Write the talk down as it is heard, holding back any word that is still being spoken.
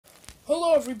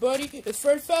Hello everybody, it's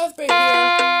Freddy here, and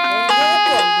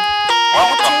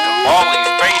Welcome to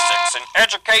Baldi's Basics in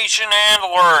Education and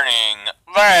Learning.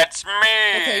 That's me!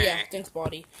 Okay, yeah, thanks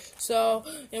Baldi. So,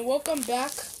 and welcome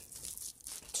back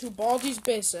to Baldi's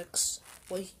Basics.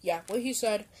 What he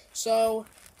said. So,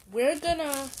 we're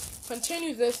gonna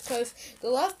continue this, because the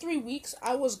last 3 weeks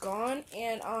I was gone,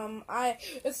 and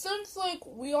it seems like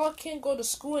we all can't go to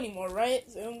school anymore, right?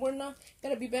 And we're not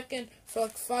gonna be back in for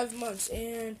like 5 months,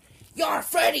 and yeah,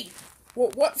 Freddy!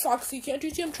 What, Foxy? Can't you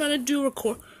see I'm trying to do a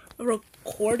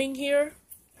recording here?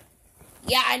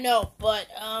 Yeah, I know, but,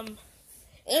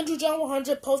 Andrew John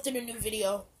 100 posted a new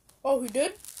video. Oh, he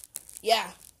did?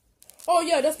 Yeah. Oh,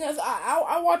 yeah, that's nice.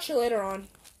 I'll watch it later on.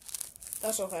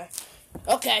 That's okay.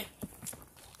 Okay.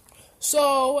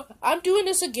 So, I'm doing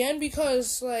this again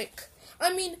because, like,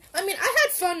 I mean, I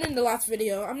had fun in the last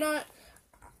video. I'm not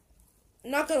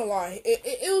gonna lie,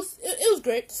 it was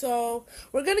great. So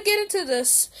we're gonna get into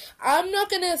this. I'm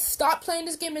not gonna stop playing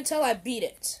this game until I beat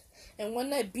it. And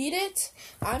when I beat it,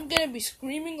 I'm gonna be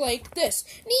screaming like this.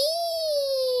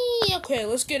 Nee! Okay,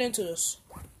 let's get into this.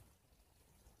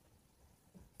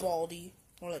 Baldi,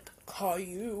 or like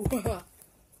Caillou.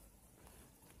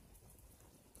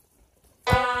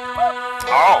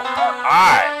 Oh,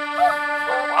 hi!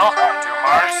 Welcome to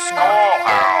my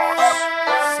schoolhouse.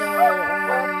 So,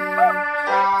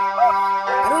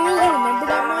 I don't really remember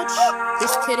that much.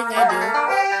 Just kidding, I do.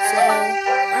 So,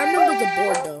 I remember the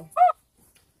board, though.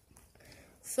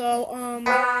 So, we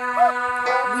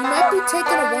might be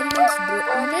taking a 1 month break.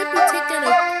 We might be taking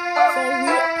a,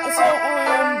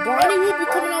 Bonnie will be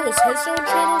coming out with his own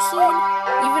channel soon.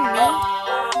 Even me.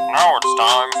 Now it's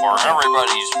time for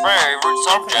everybody's favorite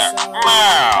subject,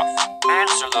 math.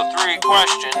 Answer the 3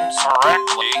 questions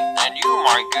correctly, and you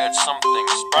might get something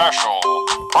special.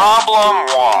 Problem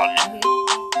 1.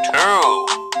 2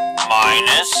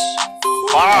 minus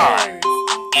 5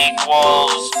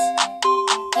 equals...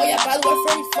 Oh yeah, by the way,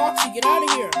 Freddy Foxy, get out of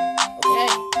here. Okay.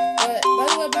 By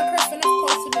the way, Minecraft FNF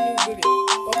posted a new video.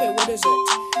 Okay, what is it?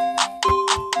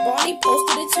 Bonnie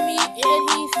posted it to me, and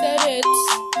he said it's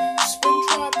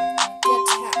Springtrap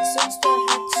gets hacked. Sensor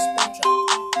hacks Springtrap.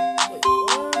 Wait,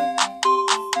 what?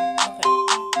 Okay.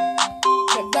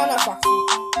 Okay, no, not Foxy.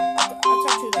 I'll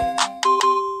talk to you later.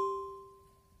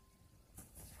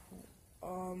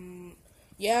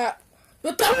 Yeah.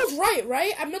 But that was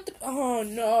right? I meant to... Oh,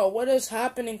 no. What is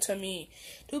happening to me?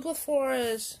 2 plus 4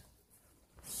 is...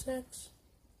 6.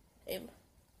 8.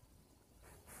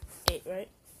 8, right?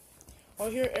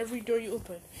 I'll hear every door you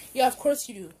open. Yeah, of course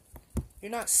you do. You're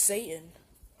not Satan.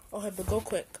 Okay, but go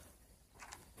quick.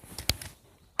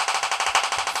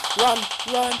 Run.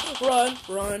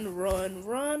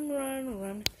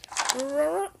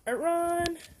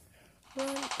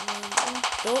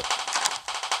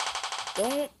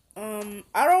 Don't.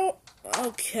 I don't...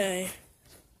 Okay.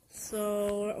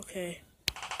 So, okay.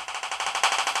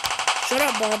 Shut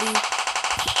up, Bobby.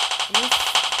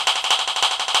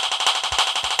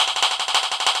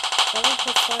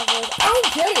 I don't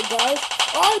get it, guys.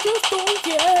 I just don't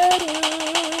get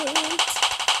it.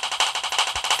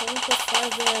 7 plus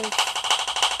 5 is...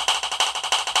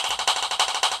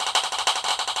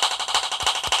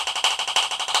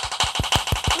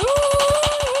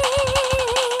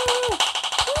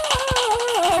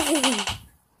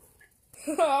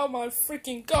 Oh my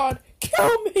freaking god,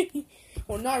 kill me!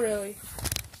 Well, not really.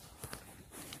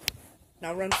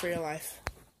 Now run for your life.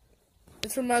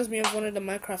 This reminds me of one of the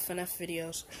Minecraft FNF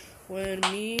videos when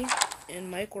me and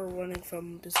Mike were running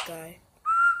from this guy.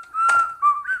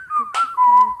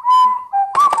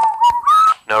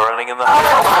 No running in the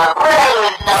house.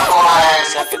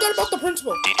 I forgot about the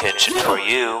principal. Detention for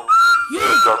you. Yeah.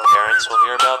 Your parents will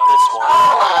hear about this one.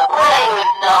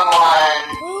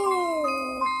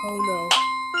 Oh no.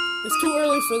 It's too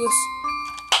early for this.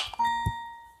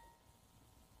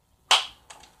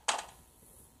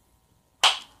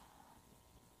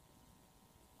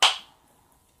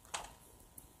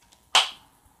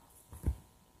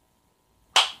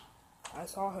 I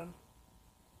saw him.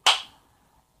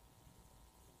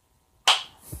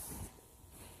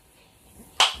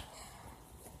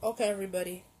 Okay,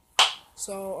 everybody.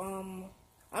 So,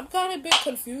 I'm kind of a bit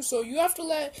confused, so you have to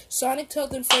let Sonic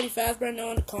Tails and Freddy Fazbear know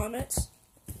in the comments.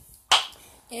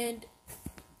 And...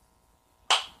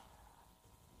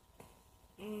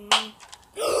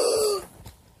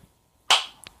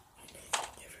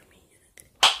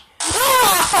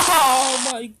 Oh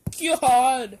my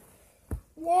god!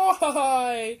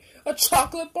 Why? A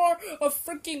chocolate bar? A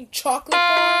freaking chocolate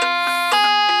bar?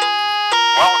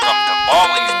 Welcome to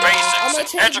Baldi's I'm Basics gonna in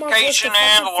change my voice to Education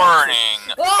and fucking Learning.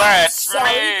 Oh, That's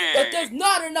sorry, but me. there's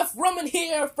not enough room in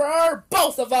here for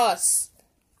both of us.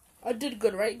 I did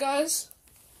good, right, guys?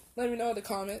 Let me know in the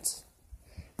comments.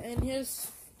 And here's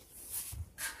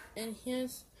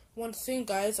one thing,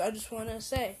 guys. I just want to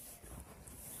say.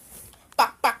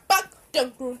 Back.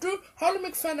 Dun, dun, dun. How to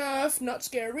make FNAF not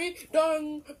scary.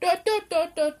 Dun, dun, dun, dun,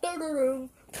 dun, dun, dun, dun.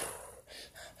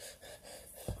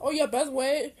 Oh yeah, by the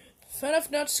way,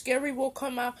 FNAF Not Scary will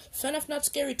come out. FNAF Not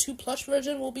Scary 2 plush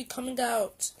version will be coming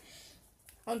out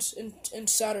on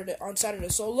Saturday.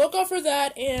 So look out for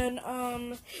that. And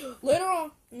later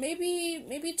on,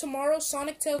 maybe tomorrow,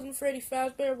 Sonic Tales and Freddy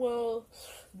Fazbear will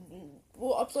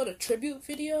upload a tribute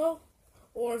video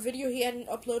or a video he hadn't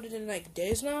uploaded in like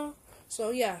days now.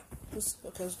 So yeah, let's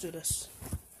do this.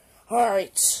 All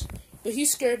right, but he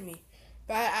scared me.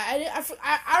 But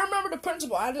I remember the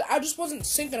principal. I just wasn't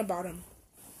thinking about him.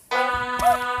 Oh,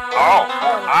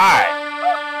 hi.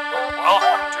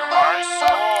 Welcome to my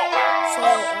schoolhouse. So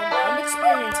I'm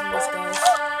experiencing this, guys.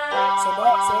 So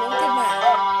don't get mad.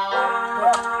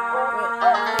 But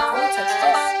can I touch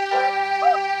this?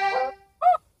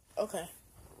 Okay.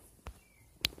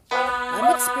 I'm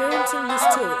experiencing this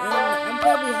too, and I'm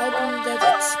probably helping you guys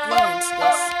experience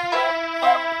this.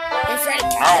 Hey, Freddy,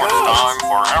 Now it's time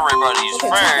for everybody's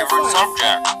favorite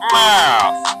subject,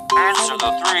 math. Answer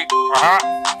the three.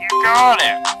 You got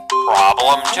it.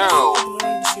 Problem 2.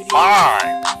 5.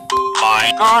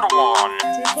 My good one.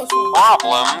 3 plus 1.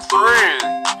 Problem 3.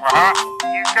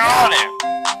 You got it.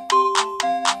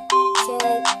 So,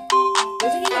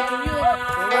 doesn't he give you like a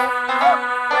quarter?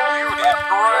 You did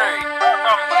great.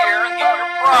 Come here and get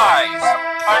your prize.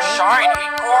 A shiny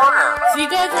quarter. See,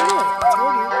 guys, I knew it. I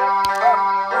told you.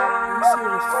 Let me see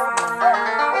what it's for.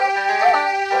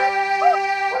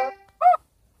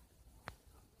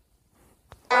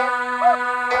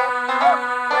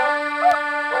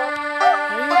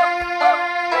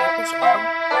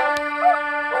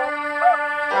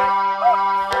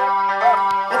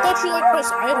 I thought you like press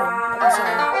item. I'm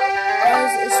sorry.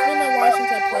 Guys, it's been a while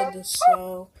since I played this, so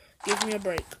give me a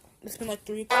break. It's been like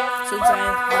 3 since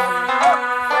I've been here.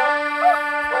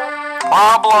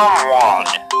 Problem 1.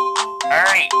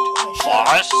 8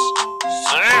 plus 6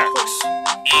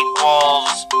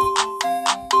 equals...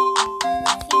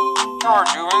 You're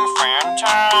doing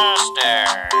fantastic.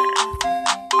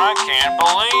 I can't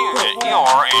believe it.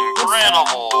 You're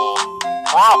incredible.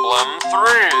 Problem 3.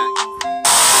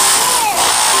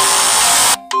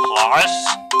 Plus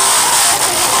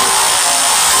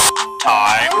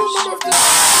times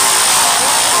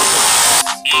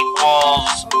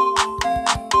equals...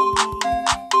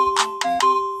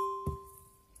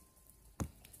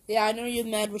 Yeah, I know you're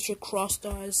mad with your crossed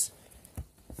eyes.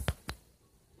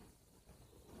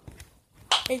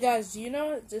 Hey guys, do you know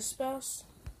what this spells?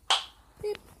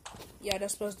 Beep. Yeah,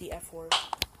 that spells the F word.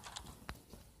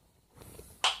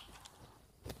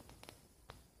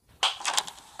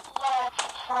 Let's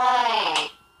play.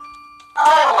 I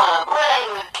want to play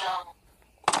with them.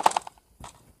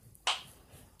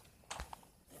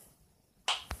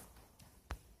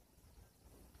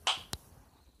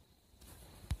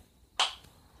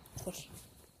 What?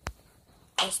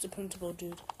 That's the principal,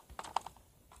 dude.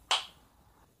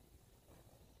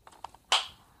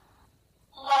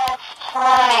 Let's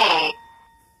play.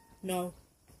 No.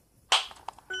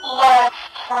 Let's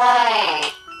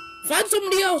play. Find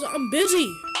somebody else. I'm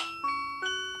busy.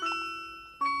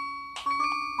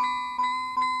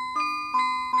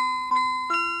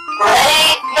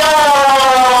 Ready, go.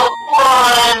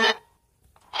 1,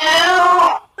 2,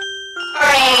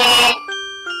 3,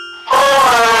 4.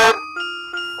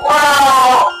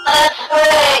 Wow, that's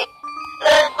great.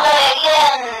 Let's play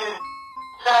again.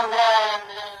 Sometimes.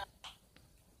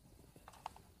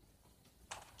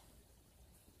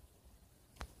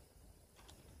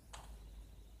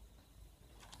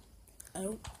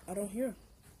 I don't hear him.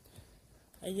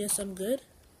 I guess I'm good.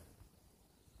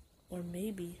 Or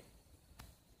maybe.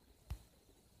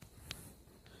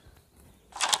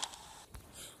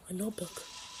 A notebook.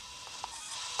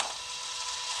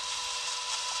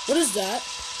 What is that?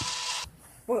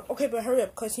 Well, okay, but hurry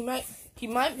up, cause he might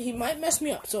mess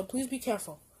me up. So please be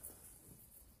careful.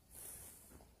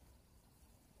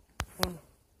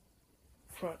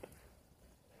 Front.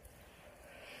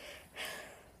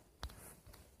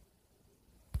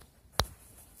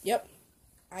 Yep,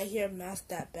 I hear math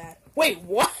that bad. Wait,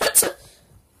 what?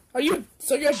 Are you?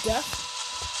 So you're deaf?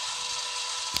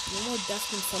 You're more deaf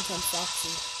than sometimes Foxy.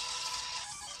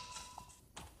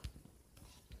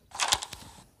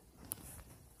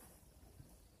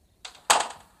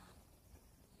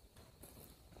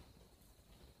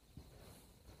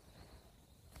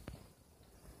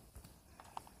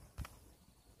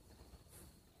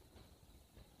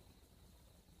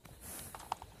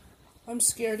 I'm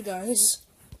scared, guys.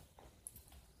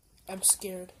 I'm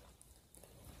scared.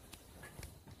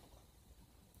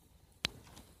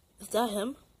 Is that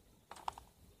him?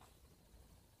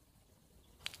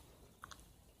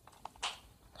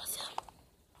 That's him.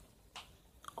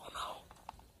 Oh no.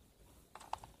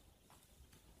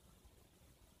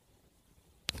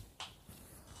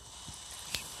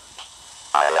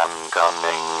 I am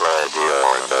coming, ready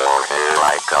or no, here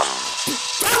I come.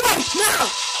 No!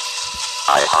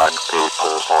 I hug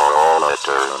people for all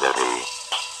eternity.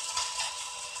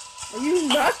 Are you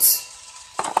nuts?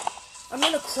 I'm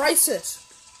in a crisis.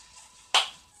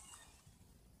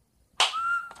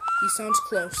 He sounds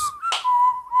close.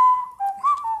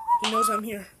 He knows I'm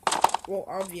here. Well,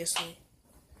 obviously.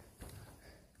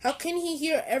 How can he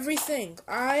hear everything? Looks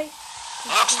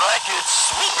like it's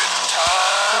sweeping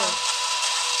time.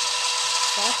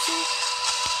 Foxy?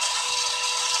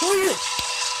 Who are you?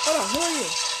 Hold on, who are you?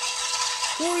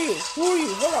 Who are you? Who are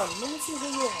you? Hold on, let me see who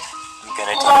you are. You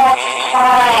gonna tell me?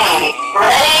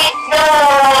 Ready, go!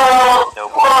 No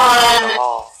one.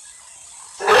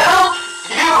 Well,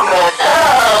 you messed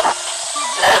up.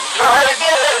 Let's try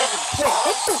again. Wait,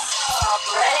 what the?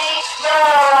 Ready, go!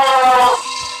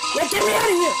 Yeah, get me out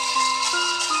of here!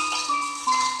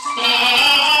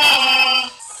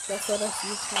 That's what I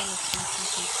see.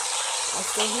 I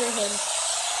still hear him.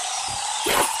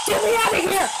 Yes! Get me out of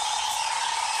here!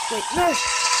 Wait, no!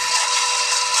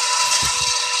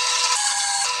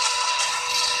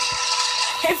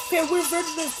 Hey, we're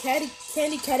version of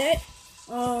Candy Cadet.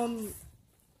 I'm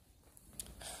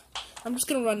just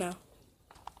gonna run now.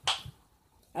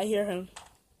 I hear him.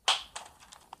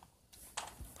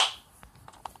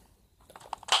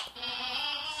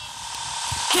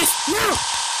 Yes, now!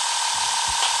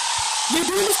 You're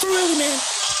doing this too early, man.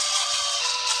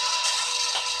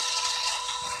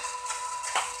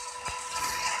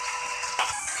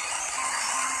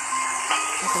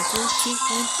 Okay, 3, 2,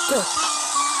 1, go.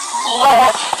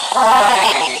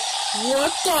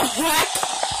 What the heck?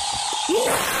 No!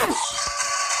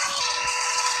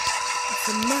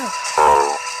 Okay, now.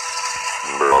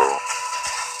 Bro,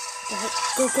 The heck?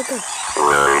 Go, go, go.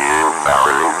 will you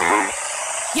marry me?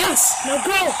 Yes! Now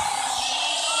go!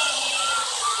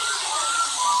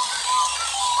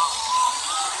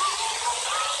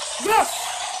 Yes!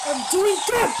 I'm doing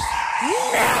good!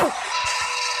 No!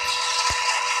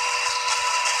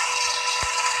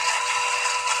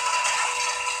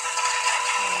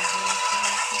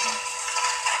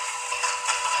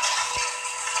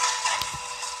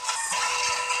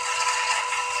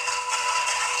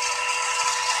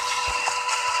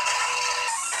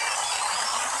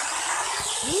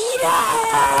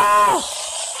 No!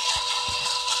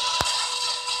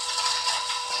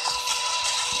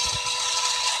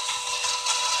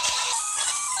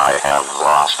 I have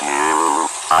lost you.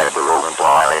 I don't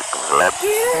like that.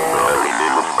 Will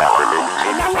you marry me?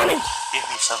 I'm not running! Give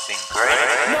me something great.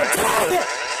 No, get out of here!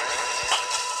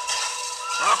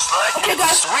 Looks like Okay, it's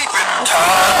guys. sweeping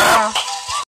time.